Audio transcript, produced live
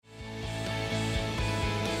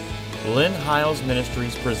Lynn Hiles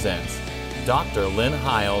Ministries presents Dr. Lynn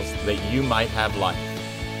Hiles, that you might have life.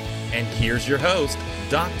 And here's your host,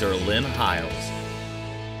 Dr. Lynn Hiles.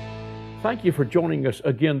 Thank you for joining us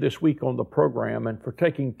again this week on the program and for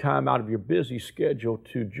taking time out of your busy schedule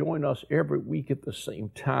to join us every week at the same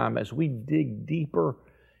time as we dig deeper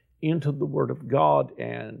into the Word of God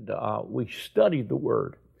and we study the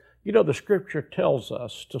Word. You know, the Scripture tells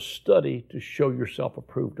us to study to show yourself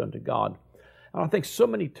approved unto God. And I think so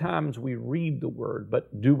many times we read the Word,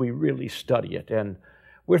 but do we really study it? And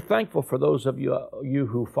we're thankful for those of you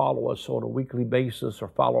who follow us on a weekly basis or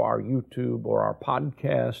follow our YouTube or our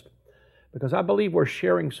podcast, because I believe we're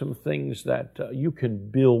sharing some things that you can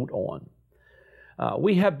build on.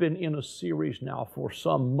 We have been in a series now for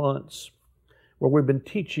some months where we've been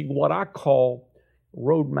teaching what I call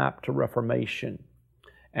Roadmap to Reformation.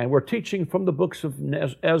 And we're teaching from the books of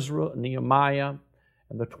Ezra, Nehemiah,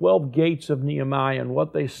 and the 12 gates of Nehemiah and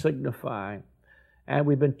what they signify. And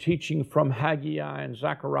we've been teaching from Haggai and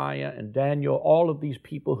Zechariah and Daniel, all of these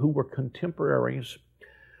people who were contemporaries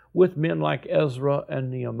with men like Ezra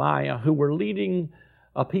and Nehemiah, who were leading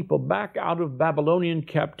a people back out of Babylonian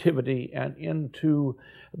captivity and into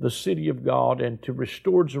the city of God and to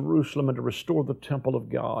restore Jerusalem and to restore the temple of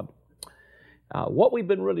God. What we've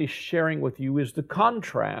been really sharing with you is the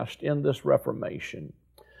contrast in this Reformation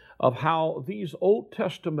of how these Old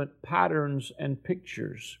Testament patterns and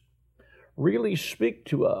pictures really speak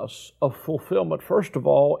to us of fulfillment, first of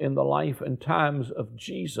all, in the life and times of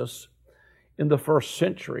Jesus in the first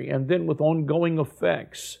century, and then with ongoing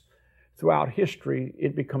effects throughout history,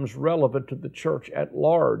 it becomes relevant to the church at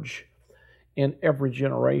large in every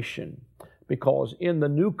generation. Because in the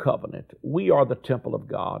new covenant, we are the temple of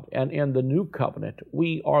God, and in the new covenant,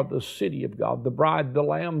 we are the city of God, the bride, the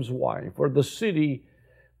Lamb's wife, or the city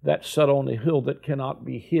that's set on a hill that cannot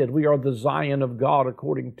be hid. We are the Zion of God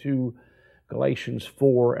according to Galatians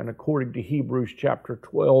 4 and according to Hebrews chapter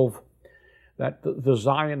 12, that the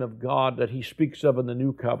Zion of God that he speaks of in the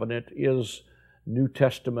New Covenant is New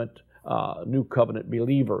Testament, New Covenant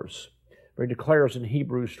believers. For he declares in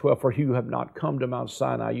Hebrews 12, for you have not come to Mount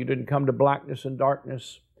Sinai. You didn't come to blackness and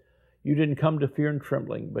darkness. You didn't come to fear and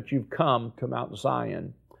trembling, but you've come to Mount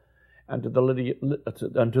Zion and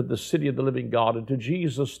unto the city of the living God, and to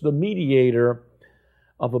Jesus, the mediator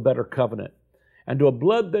of a better covenant, and to a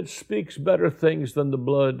blood that speaks better things than the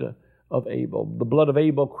blood of Abel. The blood of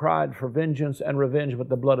Abel cried for vengeance and revenge, but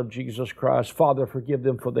the blood of Jesus Christ, Father, forgive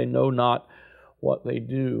them, for they know not what they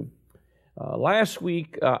do. Last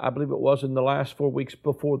week, I believe it was in the last 4 weeks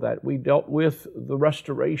before that, we dealt with the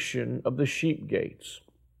restoration of the sheep gate.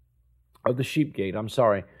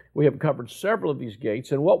 We have covered several of these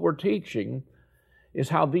gates, and what we're teaching is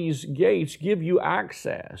how these gates give you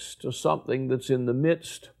access to something that's in the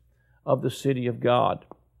midst of the city of God,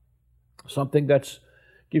 something that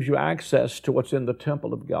gives you access to what's in the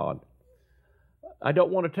temple of God. I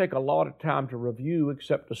don't want to take a lot of time to review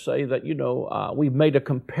except to say that, we've made a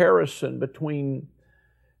comparison between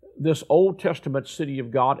this Old Testament city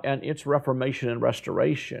of God and its reformation and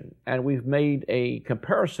restoration, and we've made a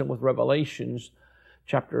comparison with Revelations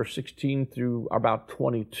chapter 16 through about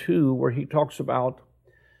 22, where he talks about,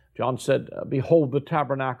 John said, behold, the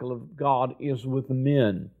tabernacle of God is with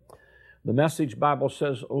men. The Message Bible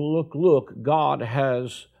says, look, God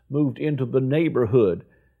has moved into the neighborhood.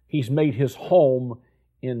 He's made his home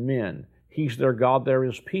in men. He's their God, they're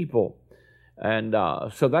his people. And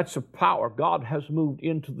so that's a power. God has moved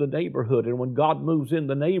into the neighborhood. And when God moves in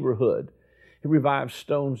the neighborhood, he revives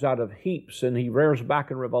stones out of heaps. And he rears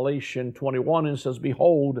back in Revelation 21 and says,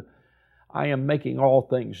 behold, I am making all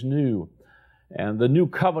things new. And the new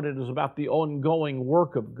covenant is about the ongoing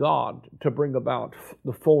work of God to bring about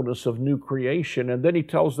the fullness of new creation. And then he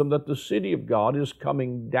tells them that the city of God is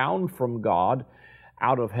coming down from God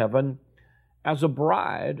out of heaven as a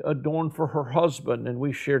bride adorned for her husband. And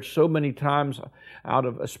we shared so many times out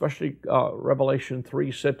of, especially Revelation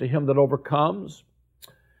 3 said, to him that overcomes,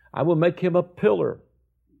 I will make him a pillar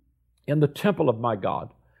in the temple of my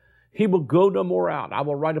God. He will go no more out. I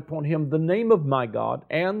will write upon him the name of my God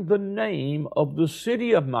and the name of the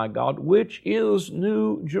city of my God, which is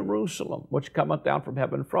New Jerusalem, which cometh down from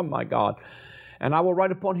heaven from my God. And I will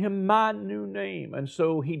write upon him my new name. And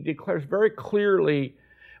so he declares very clearly,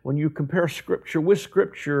 when you compare Scripture with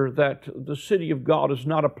Scripture, that the city of God is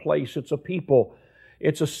not a place, it's a people.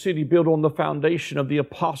 It's a city built on the foundation of the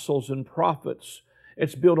apostles and prophets.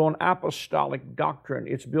 It's built on apostolic doctrine.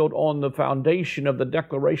 It's built on the foundation of the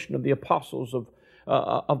declaration of the apostles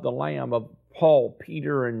of the Lamb, of Paul,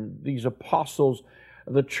 Peter, and these apostles.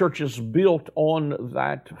 The church is built on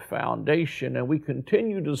that foundation, and we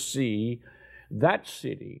continue to see that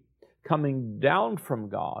city coming down from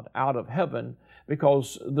God out of heaven,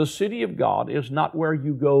 because the city of God is not where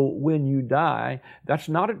you go when you die. That's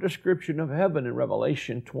not a description of heaven in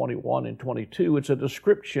Revelation 21 and 22. It's a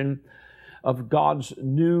description of God's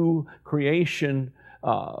new creation,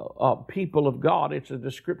 people of God. It's a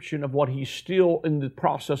description of what He's still in the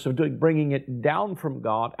process of doing, bringing it down from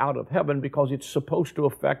God out of heaven, because it's supposed to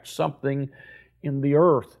affect something in the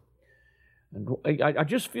earth. And I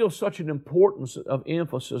just feel such an importance of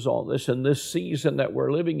emphasis on this in this season that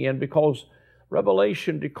we're living in, because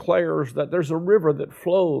Revelation declares that there's a river that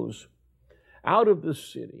flows out of this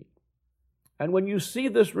city. And when you see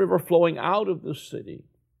this river flowing out of the city,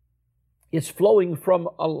 it's flowing from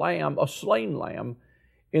a lamb, a slain lamb,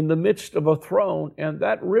 in the midst of a throne, and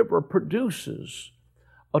that river produces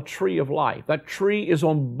a tree of life. That tree is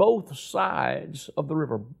on both sides of the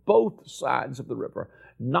river,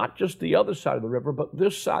 not just the other side of the river, but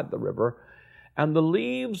this side of the river. And the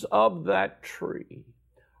leaves of that tree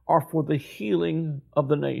are for the healing of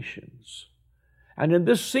the nations. And in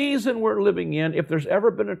this season we're living in, if there's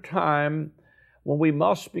ever been a time when we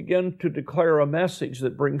must begin to declare a message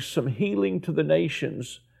that brings some healing to the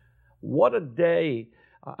nations, what a day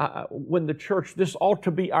when the church, this ought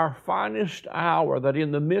to be our finest hour, that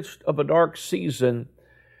in the midst of a dark season,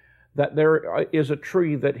 that there is a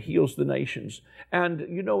tree that heals the nations. And,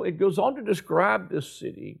 you know, it goes on to describe this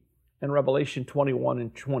city in Revelation 21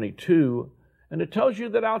 and 22, and it tells you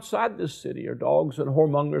that outside this city are dogs and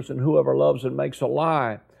whoremongers and whoever loves and makes a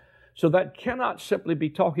lie. So that cannot simply be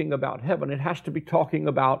talking about heaven. It has to be talking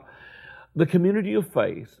about the community of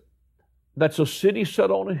faith. That's a city set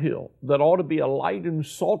on a hill that ought to be a light and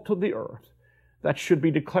salt to the earth, that should be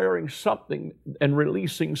declaring something and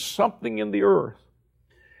releasing something in the earth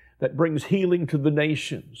that brings healing to the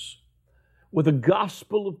nations with a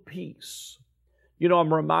gospel of peace. You know,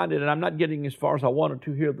 I'm reminded, and I'm not getting as far as I wanted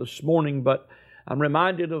to here this morning, but I'm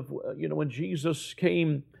reminded of, when Jesus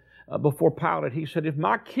came before Pilate, He said, if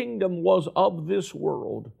my kingdom was of this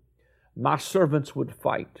world, my servants would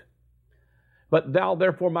fight. But thou,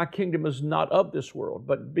 therefore, my kingdom is not of this world.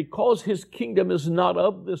 But because His kingdom is not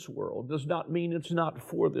of this world does not mean it's not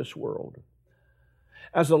for this world.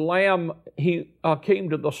 As a lamb, He came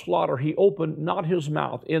to the slaughter. He opened not His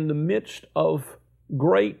mouth in the midst of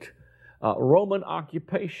great Roman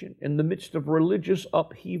occupation, in the midst of religious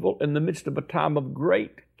upheaval, in the midst of a time of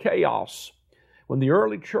great chaos. When the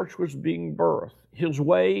early church was being birthed, His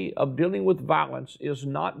way of dealing with violence is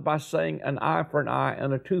not by saying an eye for an eye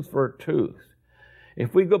and a tooth for a tooth.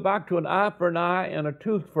 If we go back to an eye for an eye and a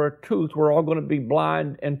tooth for a tooth, we're all going to be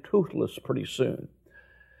blind and toothless pretty soon.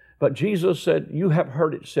 But Jesus said, you have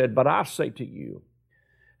heard it said, but I say to you,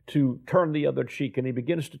 to turn the other cheek. And He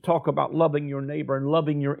begins to talk about loving your neighbor and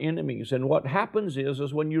loving your enemies. And what happens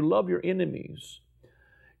is when you love your enemies,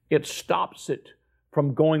 it stops it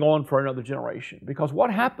from going on for another generation. Because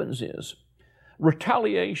what happens is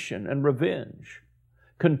retaliation and revenge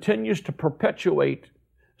continues to perpetuate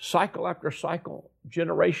cycle after cycle,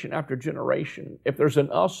 generation after generation. If there's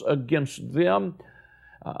an us against them,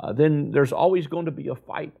 then there's always going to be a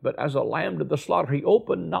fight. But as a lamb to the slaughter, He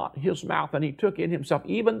opened not His mouth, and He took in Himself,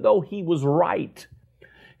 even though He was right,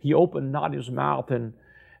 He opened not His mouth and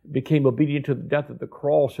became obedient to the death of the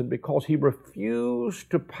cross. And because He refused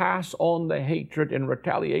to pass on the hatred and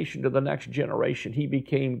retaliation to the next generation, He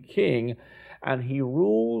became king, and He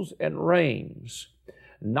rules and reigns,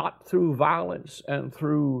 not through violence and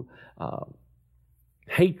through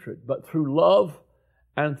hatred, but through love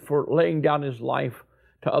and for laying down His life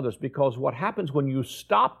to others. Because what happens when you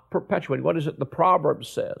stop perpetuating, what is it the proverb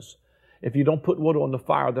says? If you don't put wood on the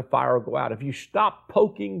fire will go out. If you stop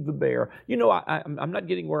poking the bear, I'm not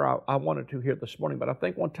getting where I wanted to here this morning, but I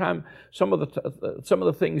think one time some of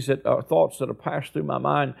the things that are thoughts that have passed through my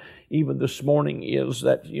mind even this morning is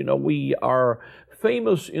that, we are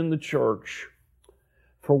famous in the church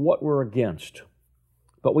for what we're against,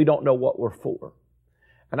 but we don't know what we're for.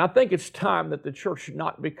 And I think it's time that the church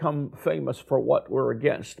not become famous for what we're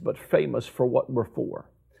against, but famous for what we're for.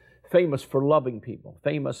 Famous for loving people,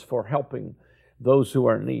 famous for helping those who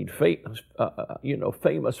are in need,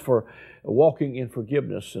 famous for walking in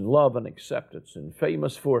forgiveness and love and acceptance, and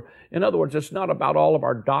famous for, in other words, it's not about all of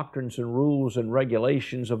our doctrines and rules and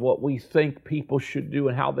regulations of what we think people should do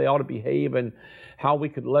and how they ought to behave and how we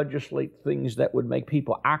could legislate things that would make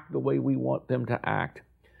people act the way we want them to act.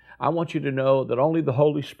 I want you to know that only the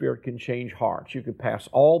Holy Spirit can change hearts. You can pass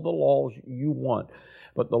all the laws you want,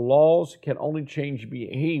 but the laws can only change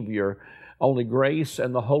behavior. Only grace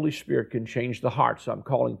and the Holy Spirit can change the heart. So I'm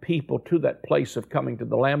calling people to that place of coming to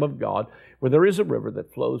the Lamb of God, where there is a river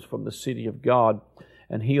that flows from the city of God.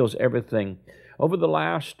 and heals everything. Over the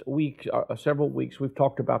last week, several weeks, we've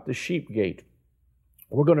talked about the sheep gate.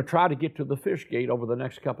 We're going to try to get to the fish gate over the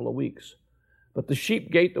next couple of weeks. But the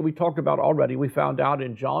sheep gate that we talked about already, we found out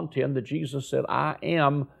in John 10 that Jesus said, I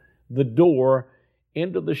am the door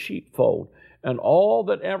into the sheepfold. And all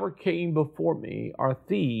that ever came before me are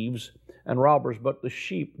thieves and robbers, but the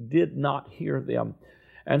sheep did not hear them.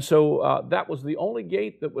 And so that was the only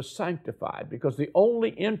gate that was sanctified, because the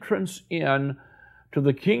only entrance in to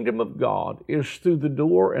the kingdom of God is through the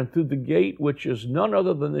door and through the gate, which is none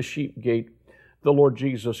other than the sheep gate, the Lord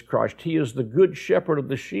Jesus Christ. He is the good shepherd of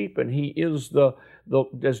the sheep, and He is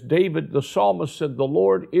as David the psalmist said, the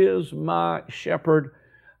Lord is my shepherd,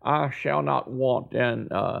 I shall not want. And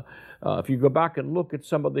if you go back and look at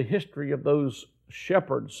some of the history of those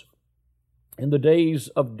shepherds in the days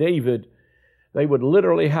of David, they would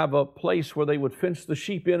literally have a place where they would fence the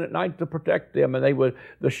sheep in at night to protect them, and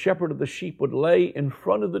the shepherd of the sheep would lay in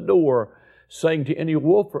front of the door, saying to any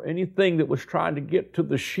wolf or anything that was trying to get to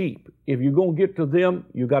the sheep, if you're going to get to them,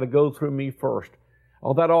 you got to go through me first.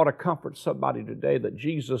 Oh, that ought to comfort somebody today, that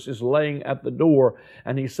Jesus is laying at the door,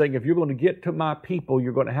 and He's saying, if you're going to get to my people,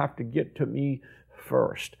 you're going to have to get to me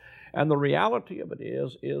first. And the reality of it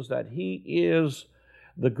is that He is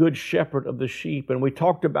the good shepherd of the sheep. And we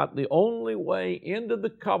talked about the only way into the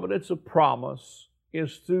covenants of promise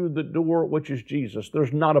is through the door, which is Jesus.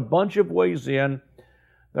 There's not a bunch of ways in.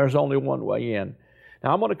 There's only one way in.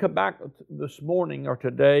 Now, I'm going to come back this morning or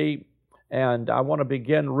today, and I want to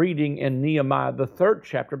begin reading in Nehemiah, the 3rd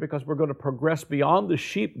chapter, because we're going to progress beyond the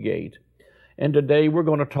sheep gate. And today we're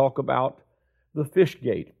going to talk about the fish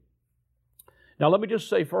gate. Now, let me just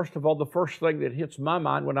say, first of all, the first thing that hits my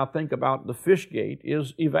mind when I think about the fish gate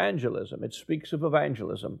is evangelism. It speaks of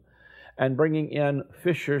evangelism and bringing in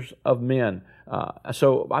fishers of men.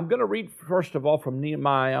 So I'm going to read, first of all, from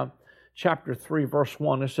Nehemiah chapter 3, verse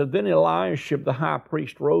 1. It said, Then Eliashib the high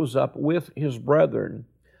priest rose up with his brethren,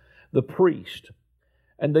 the priest,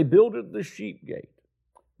 and they builded the sheep gate.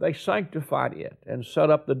 They sanctified it and set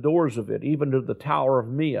up the doors of it, even to the tower of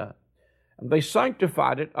Meah. And they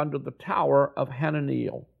sanctified it under the tower of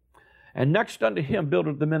Hananiel. And next unto him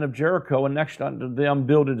builded the men of Jericho, and next unto them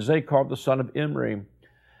builded Zachar the son of Imri.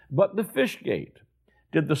 But the fish gate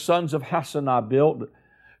did the sons of Hassenaah build,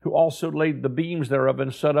 who also laid the beams thereof,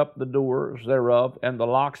 and set up the doors thereof, and the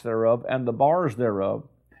locks thereof, and the bars thereof.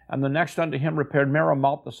 And the next unto him repaired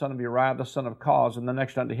Meremoth the son of Uriah the son of Koz, and the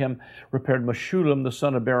next unto him repaired Meshullam the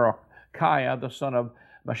son of Berechiah the son of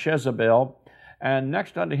Meshezabel. And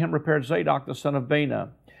next unto him repaired Zadok the son of Bana.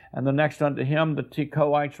 And the next unto him the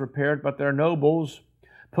Tekoites repaired, but their nobles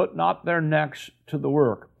put not their necks to the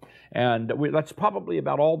work. And that's probably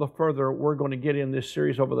about all the further we're going to get in this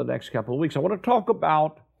series over the next couple of weeks. I want to talk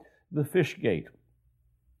about the fish gate.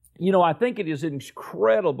 You know, I think it is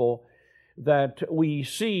incredible that we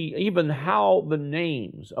see even how the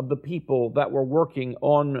names of the people that were working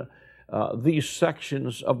on these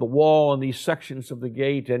sections of the wall and these sections of the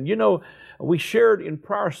gate. And you know, we shared in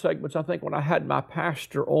prior segments, I think when I had my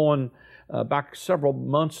pastor on back several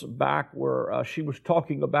months back, where she was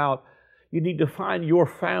talking about you need to find your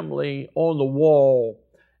family on the wall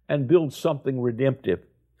and build something redemptive.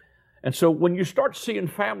 And so when you start seeing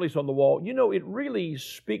families on the wall, you know, it really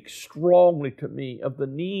speaks strongly to me of the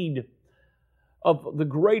need of the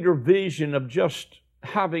greater vision of just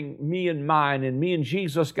having me and mine, and me and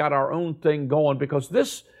Jesus got our own thing going, because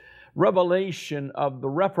this revelation of the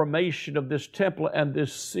reformation of this temple and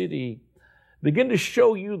this city begin to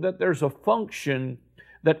show you that there's a function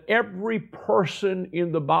that every person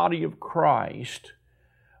in the body of Christ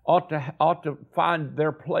ought to find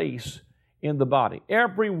their place in the body.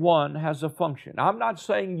 Everyone has a function. I'm not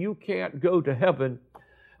saying you can't go to heaven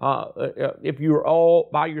if you're all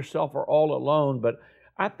by yourself or all alone, but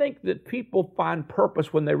I think that people find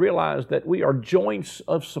purpose when they realize that we are joints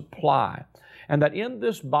of supply, and that in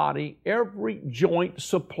this body, every joint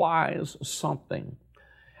supplies something.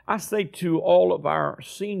 I say to all of our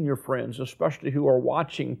senior friends, especially who are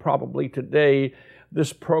watching probably today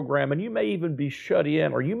this program, and you may even be shut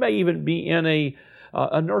in, or you may even be in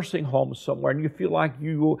a nursing home somewhere, and you feel like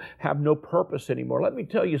you have no purpose anymore. Let me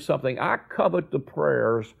tell you something. I covet the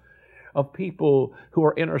prayers of people who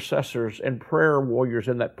are intercessors and prayer warriors,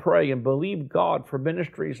 and that pray and believe God for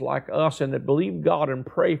ministries like us, and that believe God and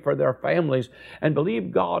pray for their families, and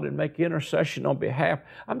believe God and make intercession on behalf.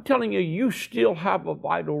 I'm telling you, you still have a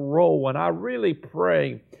vital role, and I really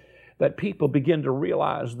pray that people begin to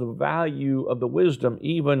realize the value of the wisdom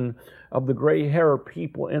even of the gray-haired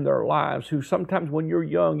people in their lives, who sometimes when you're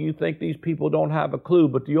young, you think these people don't have a clue,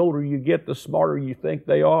 but the older you get, the smarter you think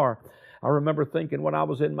they are. I remember thinking when I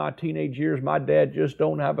was in my teenage years, my dad just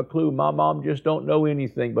don't have a clue. My mom just don't know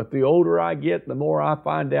anything. But the older I get, the more I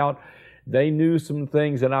find out they knew some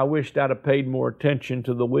things, and I wished I'd have paid more attention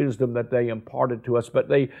to the wisdom that they imparted to us.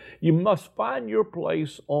 But you must find your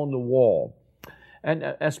place on the wall. And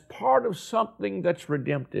as part of something that's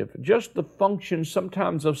redemptive, just the function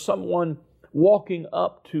sometimes of someone walking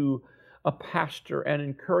up to a pastor and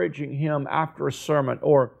encouraging him after a sermon,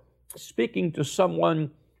 or speaking to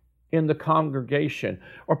someone in the congregation,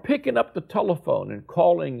 or picking up the telephone and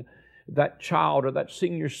calling that child or that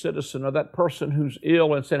senior citizen or that person who's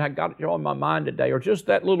ill and saying, I got you on my mind today, or just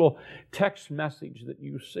that little text message that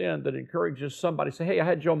you send that encourages somebody, say, hey, I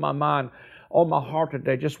had you on my mind, on my heart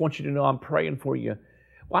today, just want you to know I'm praying for you.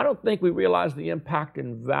 Well, I don't think we realize the impact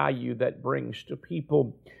and value that brings to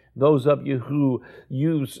people. Those of you who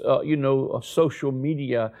use, social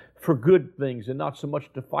media for good things and not so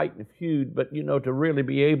much to fight and feud, but, to really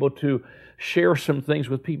be able to share some things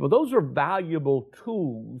with people. Those are valuable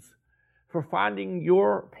tools for finding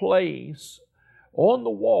your place on the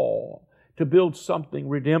wall to build something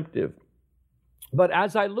redemptive. But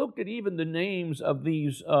as I looked at even the names of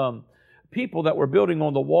these people that were building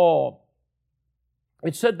on the wall,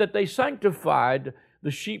 it said that they sanctified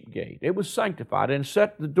the sheep gate. It was sanctified, and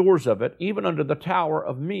set the doors of it even under the tower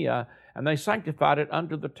of Mia, and they sanctified it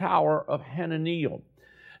under the tower of Hananiel.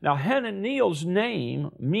 Now, Hananiel's name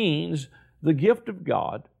means the gift of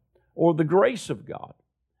God, or the grace of God,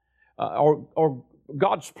 or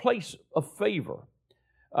God's place of favor.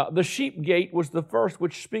 The sheep gate was the first,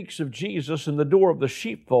 which speaks of Jesus and the door of the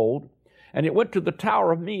sheepfold, and it went to the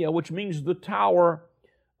tower of Mia, which means the tower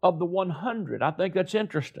of the 100. I think that's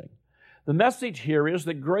interesting. The message here is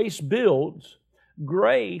that grace builds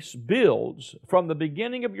from the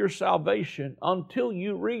beginning of your salvation until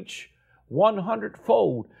you reach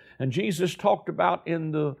 100-fold. And Jesus talked about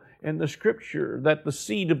in the scripture that the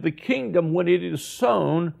seed of the kingdom, when it is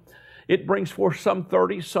sown, it brings forth some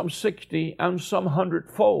 30, some 60, and some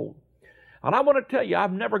 100-fold. And I want to tell you,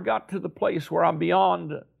 I've never got to the place where I'm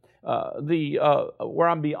beyond the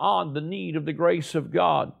need of the grace of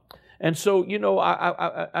God. And so,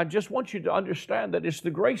 I just want you to understand that it's the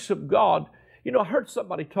grace of God. I heard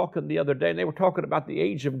somebody talking the other day, and they were talking about the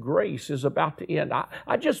age of grace is about to end.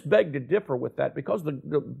 I just beg to differ with that, because the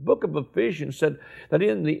book of Ephesians said that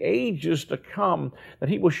in the ages to come, that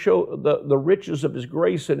He will show the riches of His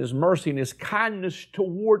grace and His mercy and His kindness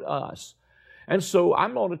toward us. And so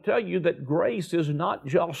I'm going to tell you that grace is not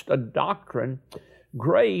just a doctrine.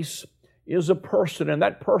 Grace is a person, and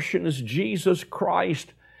that person is Jesus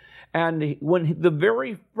Christ. And when the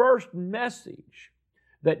very first message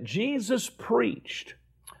that Jesus preached,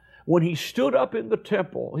 when He stood up in the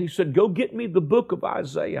temple, He said, go get me the book of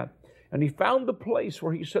Isaiah. And He found the place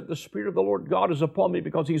where He said, the Spirit of the Lord God is upon me,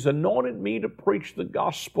 because He's anointed me to preach the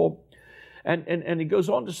gospel. And He goes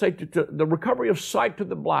on to say, to the recovery of sight to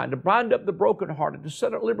the blind, to bind up the brokenhearted, to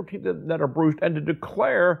set at liberty that are bruised, and to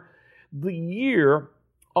declare the year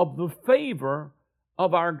of the favor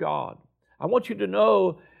of our God. I want you to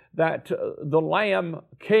know that the Lamb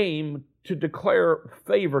came to declare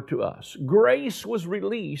favor to us. Grace was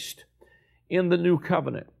released in the new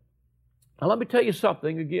covenant. Now let me tell you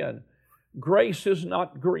something again. Grace is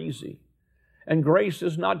not greasy, and grace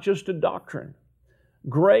is not just a doctrine.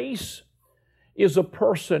 Grace is a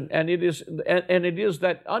person, and it is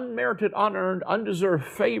that unmerited, unearned, undeserved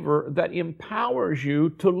favor that empowers you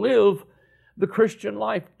to live the Christian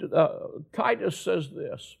life. Titus says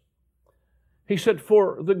this. He said,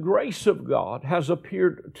 for the grace of God has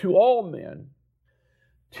appeared to all men,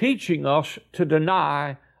 teaching us to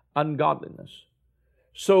deny ungodliness.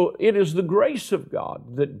 So it is the grace of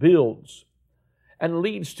God that builds and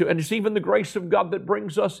leads to, and it's even the grace of God that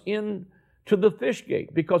brings us in to the fish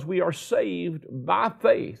gate, because we are saved by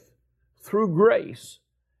faith through grace,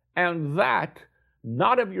 and that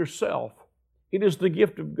not of yourself. It is the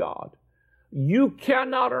gift of God. You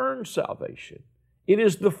cannot earn salvation. It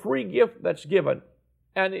is the free gift that's given,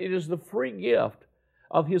 and it is the free gift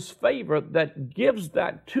of His favor that gives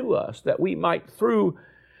that to us, that we might, through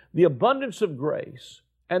the abundance of grace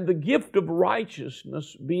and the gift of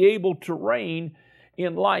righteousness, be able to reign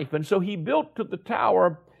in life. And so He built to the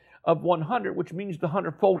tower of 100, which means the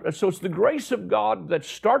 100-fold. And so it's the grace of God that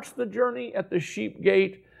starts the journey at the sheep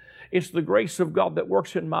gate. It's the grace of God that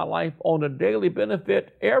works in my life on a daily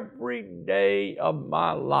benefit every day of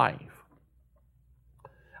my life.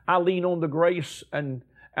 I lean on the grace and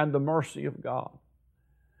the mercy of God.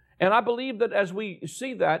 And I believe that as we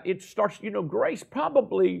see that, it starts, grace,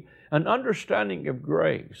 probably an understanding of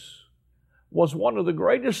grace was one of the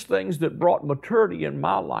greatest things that brought maturity in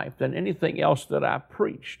my life than anything else that I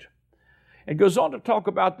preached. It goes on to talk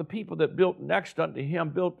about the people that built next unto him,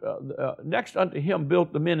 built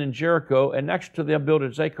the men in Jericho, and next to them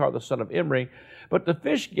builded Zachar the son of Imri. But the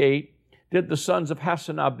fish gate did the sons of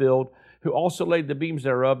Hassenaah build, who also laid the beams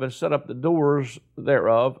thereof, and set up the doors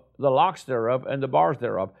thereof, the locks thereof, and the bars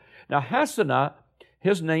thereof. Now Hassenaah,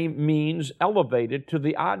 his name means elevated, to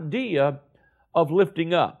the idea of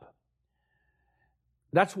lifting up.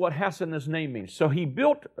 That's what Hassenaah's name means. So he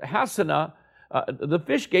built Hassenaah. The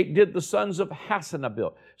fish gate did the sons of Hassenaah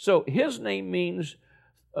build. So his name means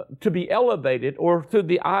to be elevated, or through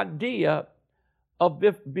the idea of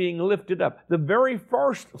being lifted up. The very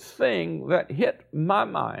first thing that hit my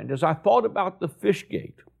mind as I thought about the fish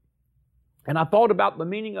gate, and I thought about the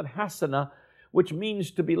meaning of Hassenaah, which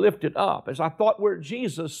means to be lifted up, as I thought where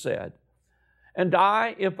Jesus said, "And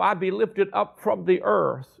I, if I be lifted up from the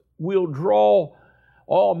earth, will draw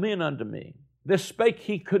all men unto me." This spake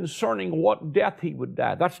he concerning what death he would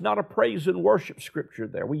die. That's not a praise and worship scripture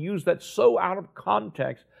there. We use that so out of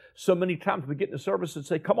context so many times. We get in the service and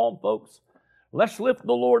say, "Come on, folks, let's lift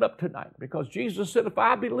the Lord up tonight." Because Jesus said, "If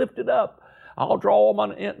I be lifted up, I'll draw all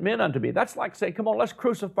men unto me." That's like saying, "Come on, let's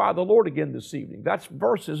crucify the Lord again this evening." That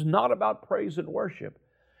verse is not about praise and worship.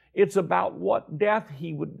 It's about what death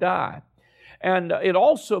he would die. And it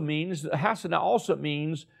also means, Hassenaah also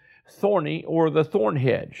means thorny, or the thorn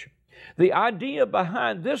hedge. The idea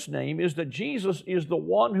behind this name is that Jesus is the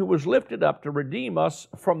one who was lifted up to redeem us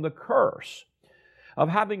from the curse of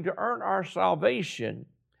having to earn our salvation.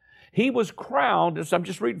 He was crowned, as I'm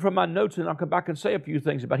just reading from my notes, and I'll come back and say a few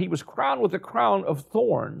things about it. He was crowned with a crown of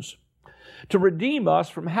thorns to redeem us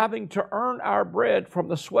from having to earn our bread from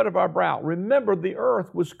the sweat of our brow. Remember, the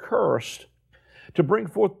earth was cursed to bring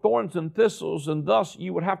forth thorns and thistles, and thus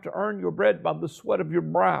you would have to earn your bread by the sweat of your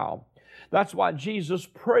brow. That's why Jesus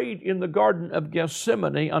prayed in the Garden of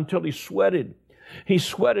Gethsemane until he sweated. He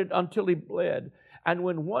sweated until he bled. And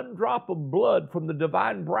when one drop of blood from the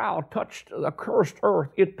divine brow touched the cursed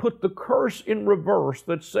earth, it put the curse in reverse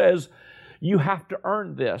that says, you have to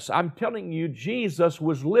earn this. I'm telling you, Jesus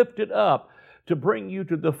was lifted up to bring you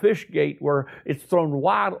to the fish gate where it's thrown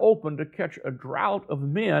wide open to catch a drought of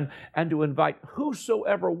men, and to invite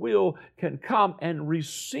whosoever will can come and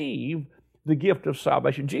receive the gift of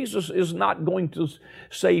salvation. Jesus is not going to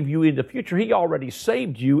save you in the future. He already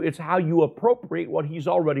saved you. It's how you appropriate what He's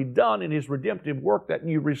already done in His redemptive work that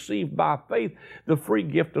you receive by faith, the free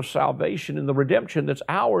gift of salvation and the redemption that's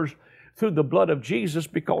ours through the blood of Jesus,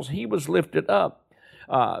 because He was lifted up.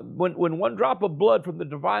 When one drop of blood from the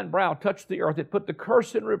divine brow touched the earth, it put the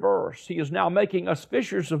curse in reverse. He is now making us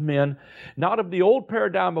fishers of men, not of the old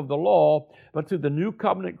paradigm of the law, but through the new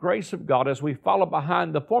covenant grace of God as we follow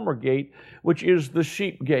behind the former gate, which is the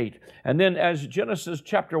sheep gate. And then as Genesis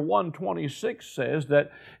chapter 1:26 says,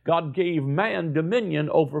 that God gave man dominion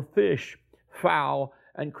over fish, fowl,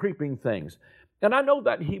 and creeping things. And I know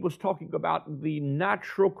that He was talking about the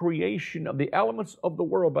natural creation of the elements of the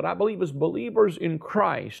world, but I believe as believers in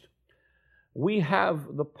Christ, we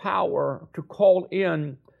have the power to call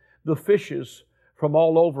in the fishes from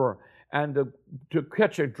all over and to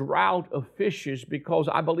catch a drought of fishes, because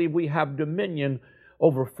I believe we have dominion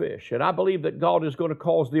over fish. And I believe that God is going to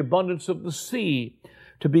cause the abundance of the sea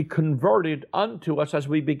to be converted unto us as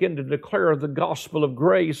we begin to declare the gospel of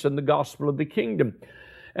grace and the gospel of the kingdom.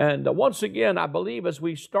 And once again, I believe as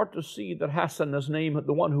we start to see that Hassenaah's name,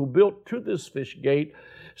 the one who built to this fish gate,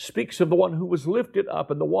 speaks of the one who was lifted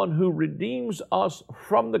up and the one who redeems us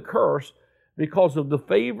from the curse because of the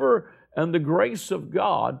favor and the grace of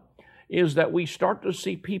God, is that we start to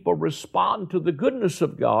see people respond to the goodness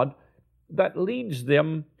of God that leads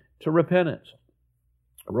them to repentance.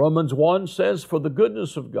 Romans 1 says, "For the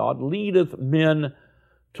goodness of God leadeth men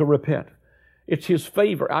to repent." It's His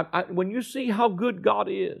favor. When you see how good God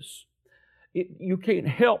is, you can't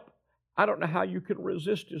help. I don't know how you can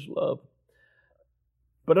resist His love.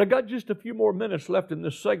 But I got just a few more minutes left in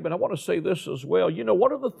this segment. I want to say this as well. You know,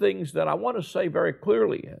 one of the things that I want to say very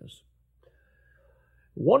clearly is,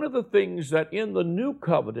 one of the things that in the new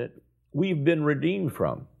covenant we've been redeemed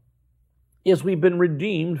from is we've been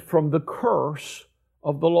redeemed from the curse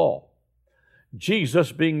of the law.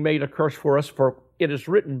 Jesus being made a curse for us, for it is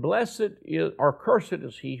written, blessed is, or cursed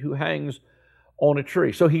is he who hangs on a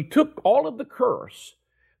tree. So He took all of the curse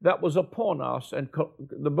that was upon us, and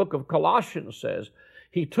the book of Colossians says,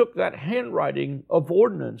 He took that handwriting of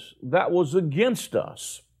ordinance that was against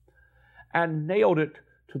us and nailed it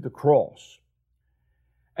to the cross.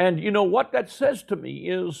 And you know what that says to me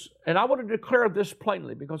is, and I want to declare this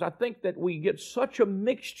plainly because I think that we get such a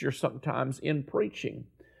mixture sometimes in preaching,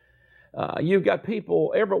 You've got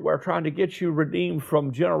people everywhere trying to get you redeemed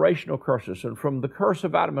from generational curses and from the curse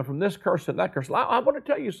of Adam and from this curse and that curse. I want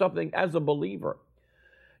to tell you something as a believer.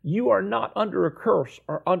 You are not under a curse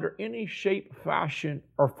or under any shape, fashion,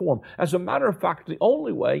 or form. As a matter of fact, the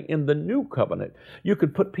only way in the new covenant you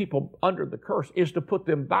could put people under the curse is to put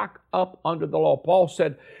them back up under the law. Paul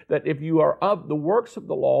said that if you are of the works of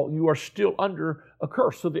the law, you are still under a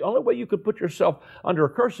curse. So the only way you could put yourself under a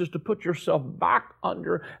curse is to put yourself back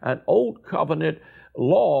under an old covenant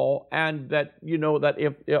law, and that you know that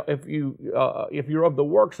if you're of the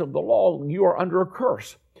works of the law, you are under a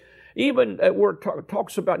curse. Even where it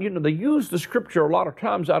talks about, they use the scripture a lot of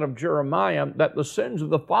times out of Jeremiah that the sins of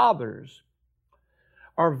the fathers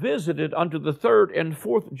are visited unto the third and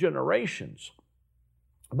fourth generations.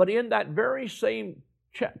 But in that very same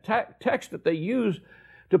text that they use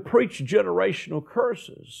to preach generational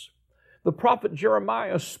curses, the prophet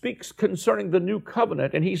Jeremiah speaks concerning the new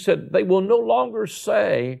covenant, and he said, they will no longer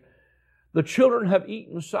say, the children have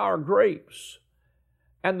eaten sour grapes,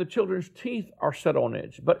 and the children's teeth are set on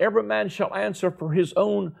edge. But every man shall answer for his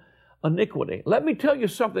own iniquity. Let me tell you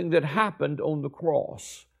something that happened on the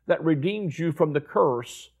cross that redeemed you from the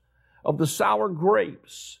curse of the sour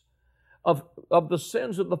grapes, of the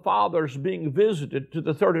sins of the fathers being visited to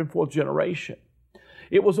the third and fourth generation.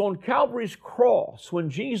 It was on Calvary's cross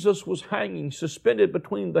when Jesus was hanging, suspended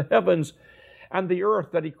between the heavens and the earth,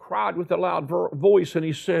 that he cried with a loud voice and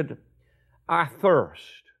he said, I thirst.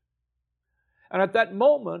 And at that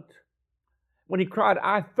moment, when he cried,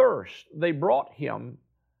 I thirst, they brought him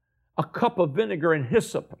a cup of vinegar and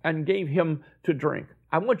hyssop and gave him to drink.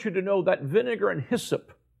 I want you to know that vinegar and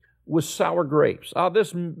hyssop was sour grapes.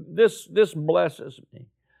 This blesses me.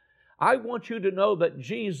 I want you to know that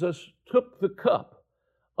Jesus took the cup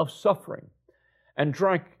of suffering and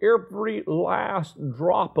drank every last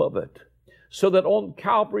drop of it, so that on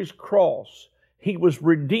Calvary's cross, he was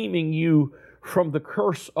redeeming you from the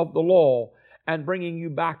curse of the law and bringing you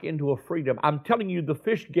back into a freedom. I'm telling you, the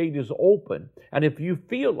fish gate is open. And if you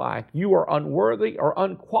feel like you are unworthy or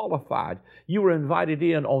unqualified, you are invited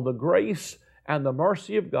in on the grace and the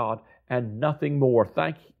mercy of God and nothing more.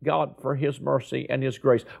 Thank God for His mercy and His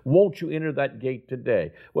grace. Won't you enter that gate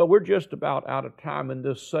today? Well, we're just about out of time in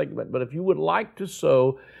this segment, but if you would like to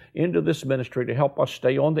sow into this ministry to help us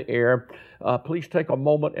stay on the air, please take a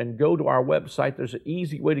moment and go to our website. There's an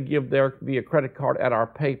easy way to give there via credit card at our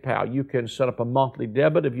PayPal. You can set up a monthly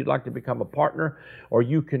debit if you'd like to become a partner, or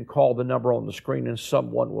you can call the number on the screen and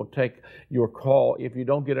someone will take your call. If you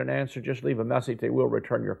don't get an answer, just leave a message. They will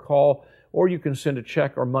return your call, or you can send a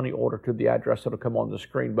check or money order to the address that will come on the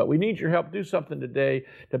screen. But we need your help. Do something today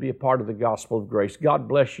to be a part of the gospel of grace. God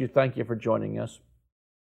bless you. Thank you for joining us.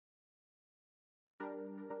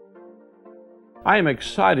 I am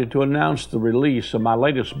excited to announce the release of my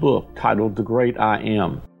latest book titled The Great I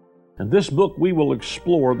Am. In this book, we will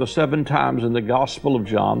explore the 7 times in the Gospel of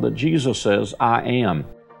John that Jesus says, I am.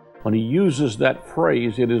 When He uses that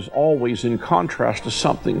phrase, it is always in contrast to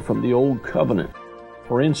something from the Old Covenant.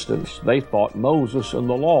 For instance, they thought Moses and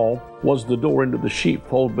the law was the door into the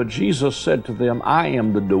sheepfold, but Jesus said to them, I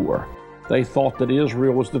am the door. They thought that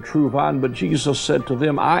Israel was the true vine, but Jesus said to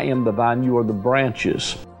them, I am the vine, you are the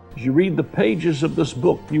branches. As you read the pages of this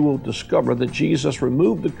book, you will discover that Jesus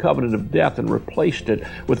removed the covenant of death and replaced it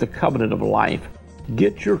with the covenant of life.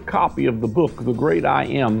 Get your copy of the book, The Great I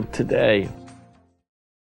Am, today.